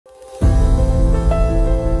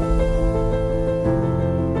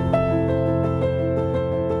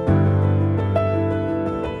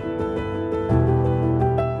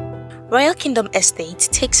Royal Kingdom Estate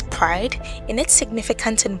takes pride in its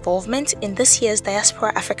significant involvement in this year's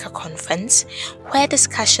Diaspora Africa Conference, where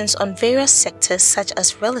discussions on various sectors such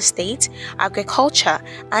as real estate, agriculture,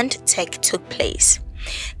 and tech took place.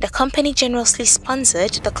 The company generously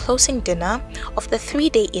sponsored the closing dinner of the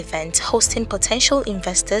three-day event, hosting potential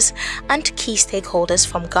investors and key stakeholders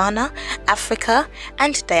from Ghana, Africa,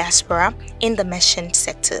 and diaspora in the mentioned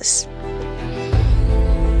sectors.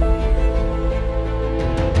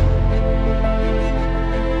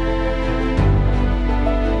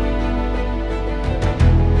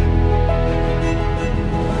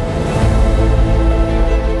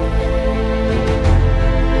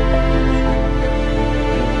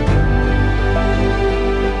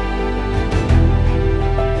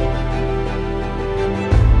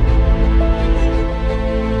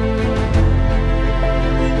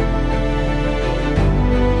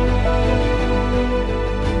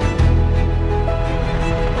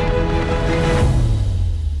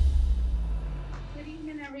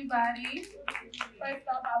 First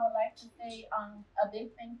off, I would like to say a big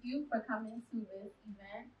thank you for coming to this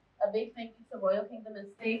event. A big thank you to Royal Kingdom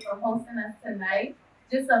Estate for hosting us tonight.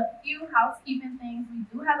 Just a few housekeeping things. We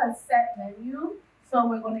do have a set menu, so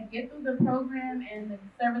we're going to get through the program, and the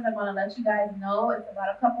servers are going to let you guys know it's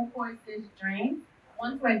about a couple courses drinks.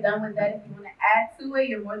 Once we're done with that, if you want to add to it,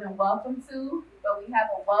 you're more than welcome to. But we have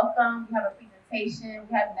a welcome, we have a presentation,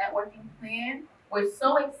 we have a networking plan. We're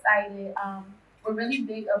so excited. We're really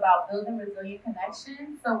big about building resilient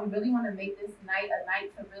connections, so we really want to make this night a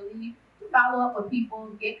night to really follow up with people,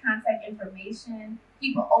 get contact information,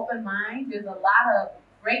 keep an open mind. There's a lot of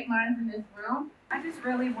great minds in this room. I just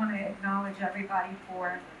really want to acknowledge everybody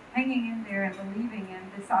for hanging in there and believing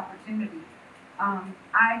in this opportunity.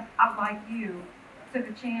 I like you, took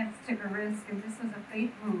a chance, took a risk, and this was a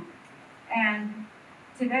faith move. And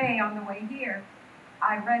today on the way here,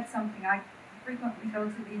 I read something. I frequently go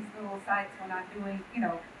to these little sites when I'm doing,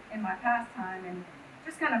 in my pastime, and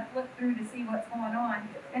just kind of flip through to see what's going on.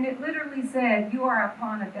 And it literally said, you are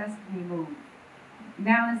upon a destiny move.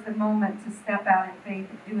 Now is the moment to step out in faith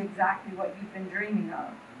and do exactly what you've been dreaming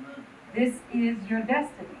of. This is your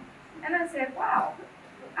destiny. And I said, wow,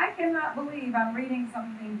 I cannot believe I'm reading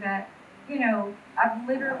something that, I've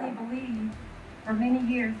literally believed for many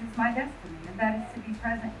years is my destiny, and that is to be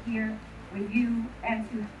present here with you and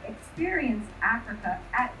to experience Africa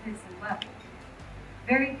at this level.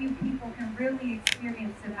 Very few people can really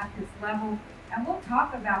experience it at this level, and we'll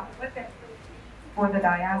talk about what that means for the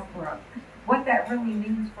diaspora, what that really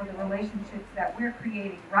means for the relationships that we're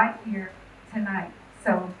creating right here tonight.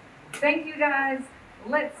 So thank you guys,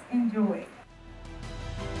 let's enjoy.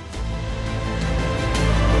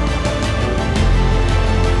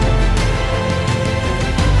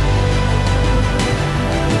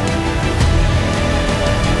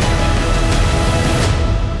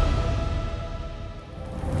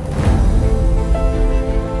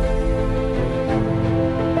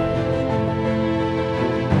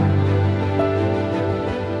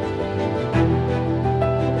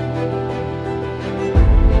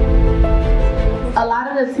 A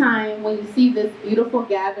lot of the time when you see this beautiful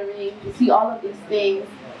gathering, you see all of these things,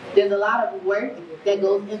 there's a lot of work that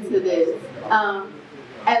goes into this.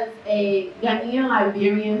 As a Ghanaian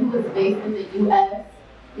Liberian who is based in the U.S.,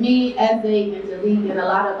 me, Eze, Angelique, and a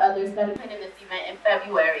lot of others started planning this event in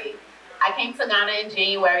February. I came to Ghana in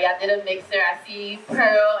January. I did a mixer. I see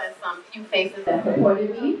Pearl and some few faces that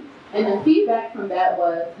supported me. And the feedback from that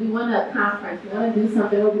was, we want a conference. We want to do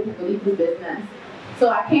something where we can really do business. So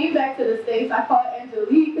I came back to the States. I called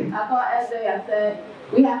Angelique. I called Eze. I said,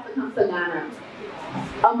 we have to come to Ghana.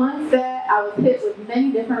 Amongst that, I was hit with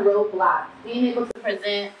many different roadblocks. Being able to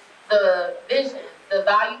present the vision, the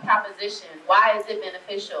value proposition, why is it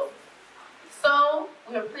beneficial? So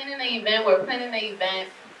we were planning the event.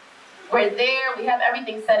 We're there. We have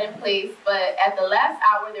everything set in place. But at the last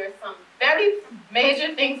hour, there were some very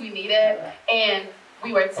major things we needed. And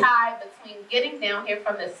we were tied between getting down here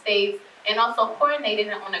from the States and also coordinating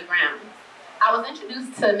it on the ground. I was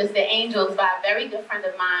introduced to Mr. Angels by a very good friend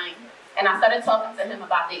of mine, and I started talking to him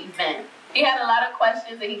about the event. He had a lot of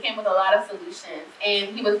questions, and he came with a lot of solutions,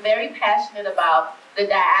 and he was very passionate about the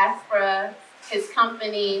diaspora, his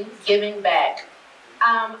company, giving back.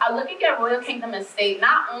 Looking at Royal Kingdom Estate,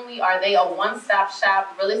 not only are they a one-stop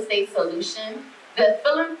shop real estate solution, the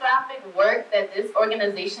philanthropic work that this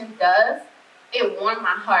organization does, it warmed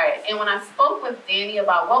my heart. And when I spoke with Danny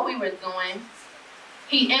about what we were doing,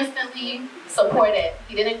 he instantly supported.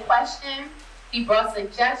 He didn't question. He brought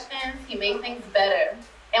suggestions. He made things better.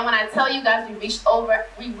 And when I tell you guys, we reached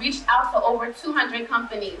out to over 200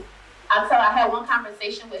 companies. I had one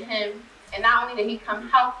conversation with him And not only did he come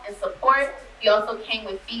help and support, he also came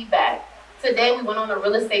with feedback. Today we went on a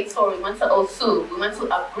real estate tour. We went to Osu, we went to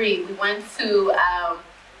Abri, we went to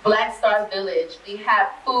Black Star Village. We had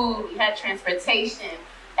food, we had transportation.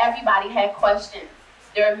 Everybody had questions.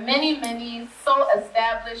 There are many, many so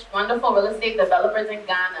established, wonderful real estate developers in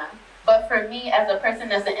Ghana. But for me, as a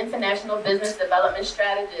person, as an international business development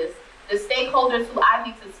strategist, the stakeholders who I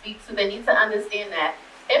need to speak to, they need to understand that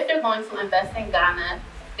if they're going to invest in Ghana,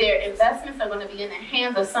 their investments are going to be in the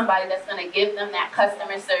hands of somebody that's going to give them that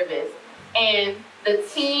customer service. And the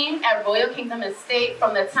team at Royal Kingdom Estate,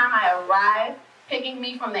 from the time I arrived, picking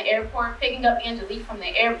me from the airport, picking up Angelique from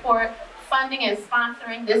the airport, funding and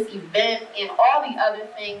sponsoring this event, and all the other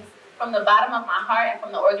things, from the bottom of my heart and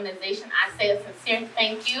from the organization, I say a sincere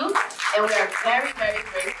thank you, and we are very, very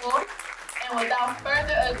grateful. And without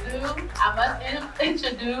further ado, I must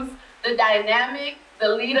introduce the dynamic, the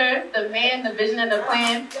leader, the man, the vision, and the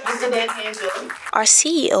plan, Mr. Danny Angels. Our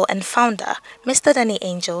CEO and founder, Mr. Danny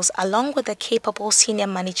Angels, along with the capable senior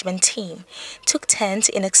management team, took turns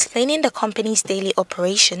in explaining the company's daily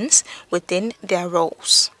operations within their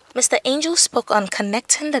roles. Mr. Angel spoke on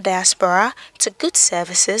connecting the diaspora to good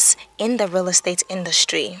services in the real estate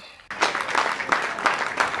industry.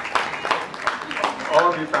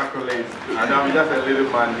 All these accolades, and I'm just a little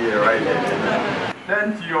man here, right here.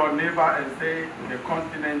 Turn to your neighbor and say, the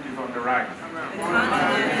continent is on the rise.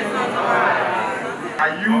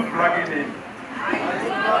 Are you plugging in?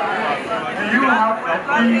 Do you have a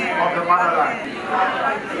piece of the motherland?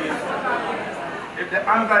 If the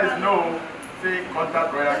answer is no, say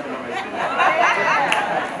contact Royal Kingdom Estate.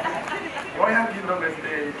 Royal Kingdom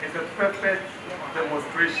Estate is a perfect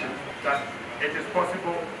demonstration that it is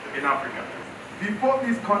possible in Africa. Before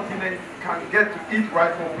this continent can get to its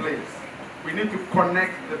rightful place, we need to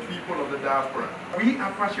connect the people of the diaspora. We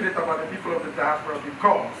are passionate about the people of the diaspora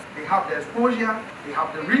because they have the exposure, they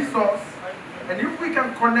have the resource, and if we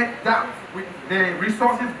can connect that with the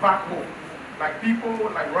resources back home, like people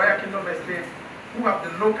like Royal Kingdom Estate, who have the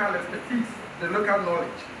local expertise, the local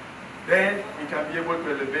knowledge, then we can be able to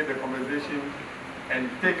elevate the conversation and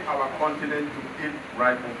take our continent to its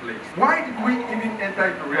rightful place. Why did we even enter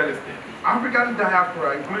into real estate? African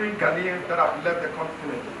diaspora, including Ghanaians that have left the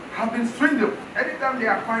continent, have been swindled. Anytime they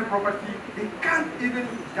acquire property, they can't even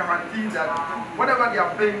guarantee that whatever they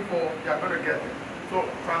are paying for, they are going to get it. So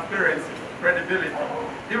transparency, credibility.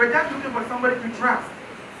 They were just looking for somebody to trust.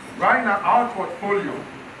 Right now, our portfolio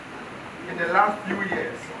in the last few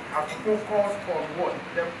years has focused on what?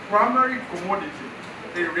 The primary commodity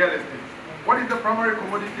in real estate. What is the primary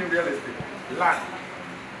commodity in real estate? Land.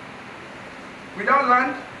 Without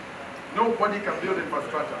land, nobody can build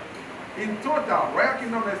infrastructure. In total, Royal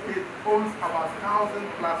Kingdom Estate owns about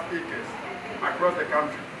 1,000+ acres across the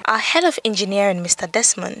country. Our head of engineering, Mr.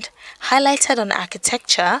 Desmond, highlighted on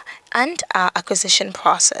architecture and our acquisition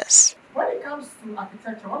process. When it comes to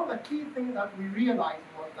architecture, one of the key things that we realized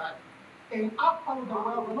was that in our part of the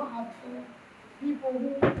world, we don't have people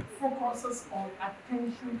who focuses on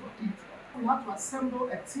attention to detail. We have to assemble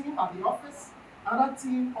a team at the office, another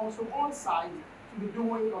team also on site to be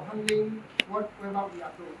doing or handling whatever we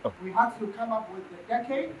are doing. We had to come up with the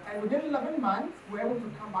decade, and within 11 months, we were able to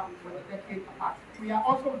come up with a decade apart. We are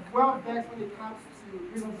also well versed when it comes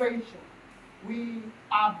to renovation. We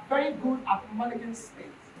are very good at managing space.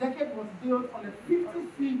 Decade was built on a 50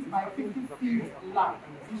 feet by 50 feet land.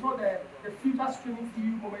 You saw the future streaming to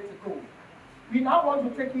you moments ago. We now want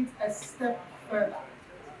to take it a step further.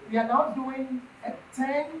 We are now doing a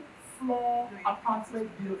 10-floor apartment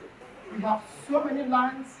building. We have so many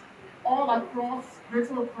lands all across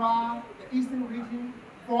Greater Accra, the Eastern region,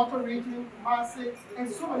 Volta region, Marseille,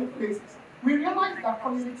 and so many places. We realize that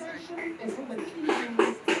communication is one of the key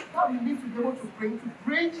things that we need to be able to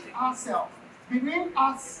bridge ourselves between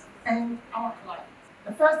us and our clients.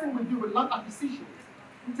 The first thing we do with land acquisition,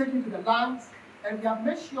 we take you to the lands, and we have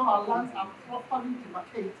made sure our lands are properly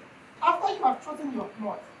demarcated. After you have chosen your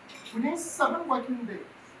plot, within 7 working days,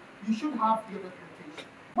 you should have your documentation.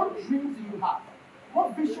 What dreams do you have?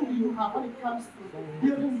 What vision do you have when it comes to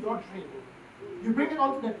building your dream? You bring it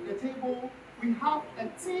onto the table. We have a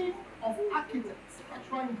team of architects,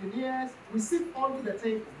 structural engineers. We sit onto the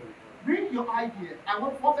table. Bring your idea. I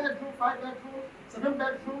want 4-bedroom, 5-bedroom,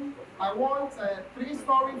 7-bedroom. I want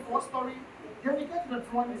 3-story, 4-story. Then we get to the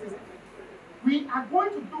drawing table. We are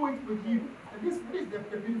going to do it with you. And this is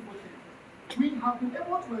the beautiful thing. We have been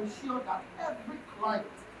able to ensure that every client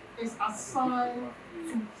is assigned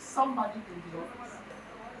to somebody in the office.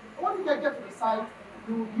 When you get to the site,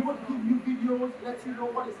 we will be able to give you videos, let you know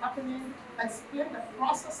what is happening, explain the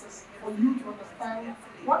processes for you to understand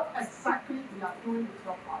what exactly we are doing with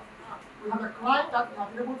your partner. We have a client that we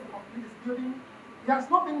have been able to complete his building. He has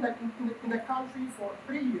not been in the country for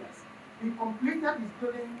 3 years. He completed his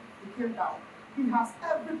building, he came down. He has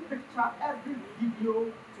every picture, every video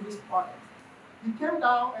to this project. He came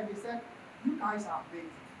down and he said, "You guys are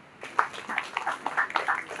amazing."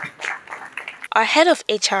 Our head of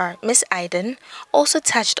HR, Ms. Aiden, also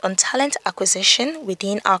touched on talent acquisition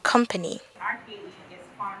within our company. RKE is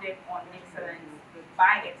founded on excellence,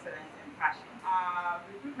 by excellence and passion. Our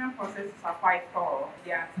recruitment processes are quite thorough.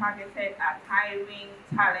 They are targeted at hiring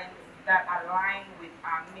talent that align with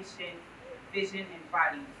our mission, vision, and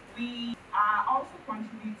values. We are also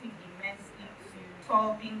contributing immensely to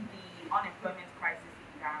solving the unemployment crisis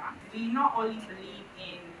in Ghana. We not only believe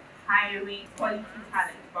in hiring quality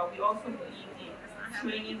talent, but we also believe in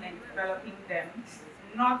training and developing them,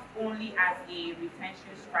 not only as a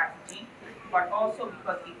retention strategy, but also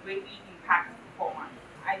because it greatly impacts performance.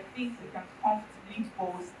 I think we can comfortably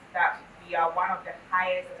boast that we are one of the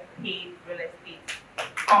highest paid real estate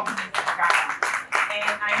companies in Ghana.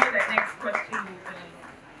 And I know the next question will be,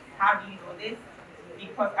 how do you know this?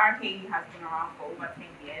 Because RKE has been around for over 10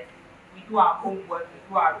 years. We do our homework, we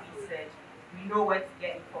do our research, we know where to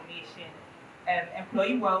get information.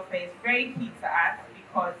 Employee welfare is very key to us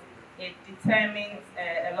because it determines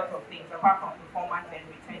a lot of things, apart from performance and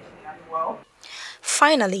retention as well.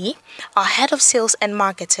 Finally, our head of sales and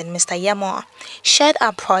marketing, Mr. Yamo, shared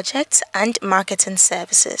our projects and marketing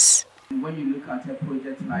services. When you look at a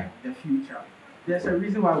project like the future, there's a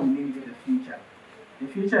reason why we named it the future. The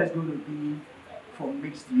future is going to be for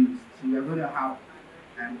mixed use. So we're going to have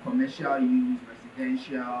commercial use,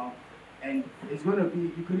 residential, and it's going to be,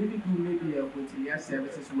 you could even do maybe a hotelier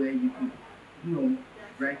services where you could,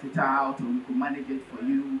 rent it out, or we could manage it for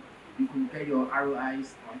you. You could get your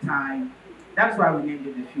ROIs on time. That's why we named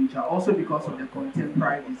it the future. Also because of the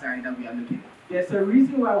contemporary design that we are looking at. There's a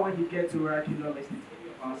reason why when you get to Royal Kingdom Estate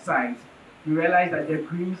on site, you realize that the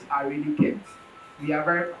greens are really kept. We are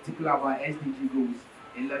very particular about SDG goals.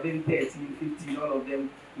 11, 13, 15, all of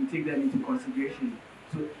them, we take them into consideration.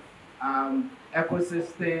 So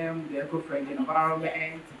ecosystem, the eco-friendly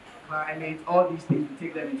environment, climate, all these things, we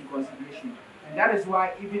take them into consideration. And that is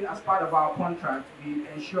why even as part of our contract, we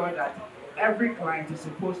ensure that every client is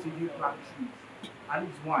supposed to plant trees, at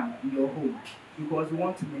least one in your home, because we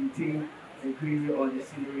want to maintain the greenery or the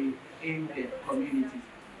scenery in the communities.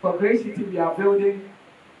 For Great City, we are building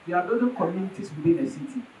communities within the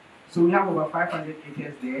city. So we have over 500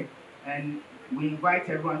 acres there, and we invite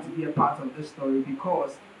everyone to be a part of this story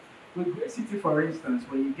because with Great City, for instance,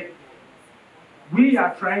 we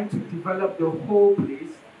are trying to develop the whole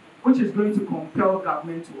place, which is going to compel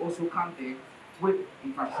government to also come there with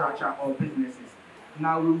infrastructure or businesses.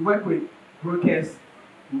 Now we work with brokers,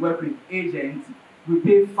 we work with agents, we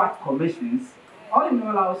pay fat commissions. All in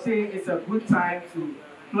all, I would say it's a good time to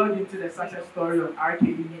plug into the success story of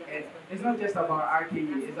RKE, and it's not just about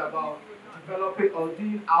RKE, it's about developing or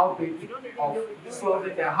doing our bit of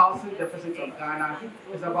solving the housing deficit of Ghana.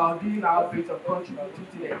 It's about doing our bit of contributing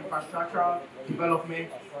to the infrastructural development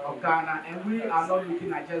of Ghana, and we are not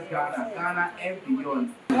looking at just Ghana and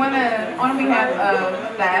beyond. On behalf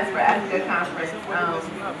of Diaspora Africa Conference,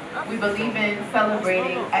 we believe in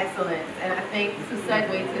celebrating excellence, and I think to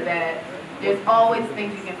segue to that, there's always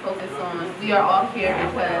things you can focus on. We are all here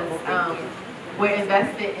because we're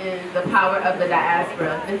invested in the power of the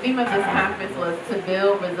diaspora. The theme of this conference was to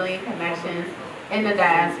build resilient connections in the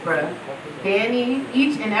diaspora. Danny,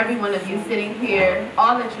 each and every one of you sitting here,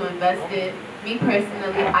 all that you invested, me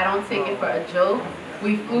personally, I don't take it for a joke.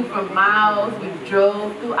 We flew from miles, we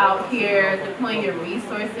drove throughout here, deploying your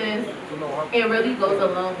resources. It really goes a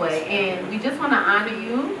long way. And we just want to honor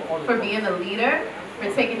you for being a leader, for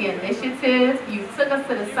taking the initiative. You took us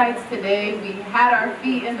to the sites today. We had our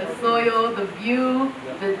feet in the soil, the view,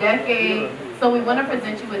 the decade. So we want to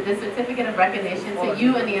present you with this certificate of recognition to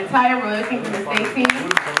you and the entire Royal Kingdom Estate team.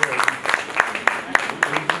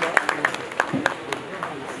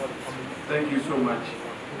 Thank you so much.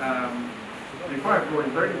 Before I go,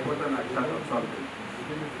 it's very important I touch on something.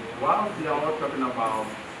 While we are all talking about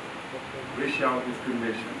racial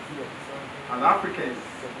discrimination, as Africans,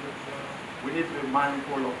 we need to be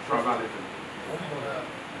mindful of tribalism.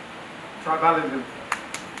 Tribalism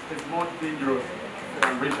is more dangerous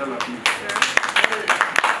than racial abuse.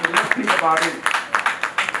 So let's think about it.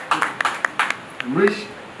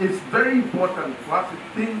 It's very important for us to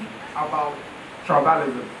think about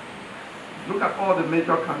tribalism. Look at all the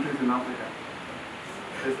major countries in Africa.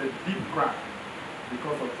 There's a deep crack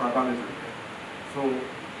because of tribalism. So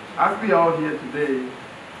as we are here today,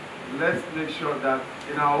 let's make sure that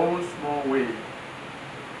in our own small way,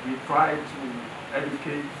 we try to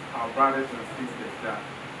educate our brothers and sisters that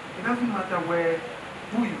it doesn't matter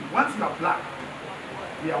once you are black,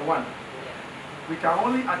 we are one. We can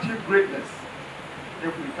only achieve greatness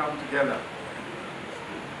if we come together.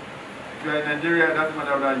 If you are in Nigeria, it doesn't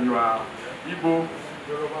matter whether you are Igbo,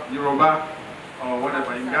 Yoruba, or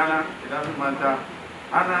whatever. In Ghana, it doesn't matter.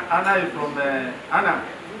 Anna is from Anna,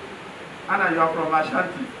 you are from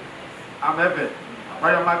Ashanti. I'm Ebe.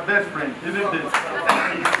 But you're my best friend, isn't it?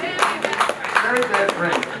 Very best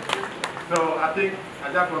friend. So I think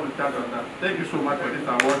I just want to start on that. Thank you so much for this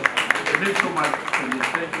award. It means so much to me.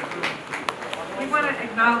 Thank you so much. We want to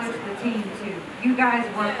acknowledge the team too. You guys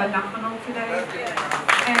were phenomenal today.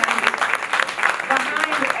 And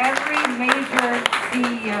behind every major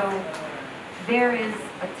CEO, there is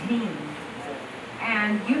a team.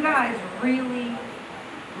 And you guys really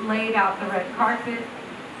laid out the red carpet.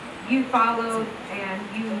 You followed and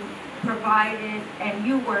you provided and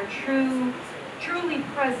you were truly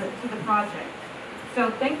present to the project. So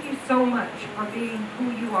thank you so much for being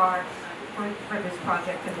who you are for this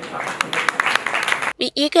project and this opportunity.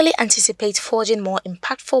 We eagerly anticipate forging more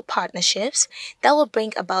impactful partnerships that will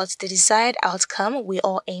bring about the desired outcome we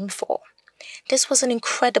all aim for. This was an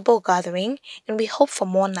incredible gathering, and we hope for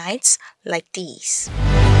more nights like these.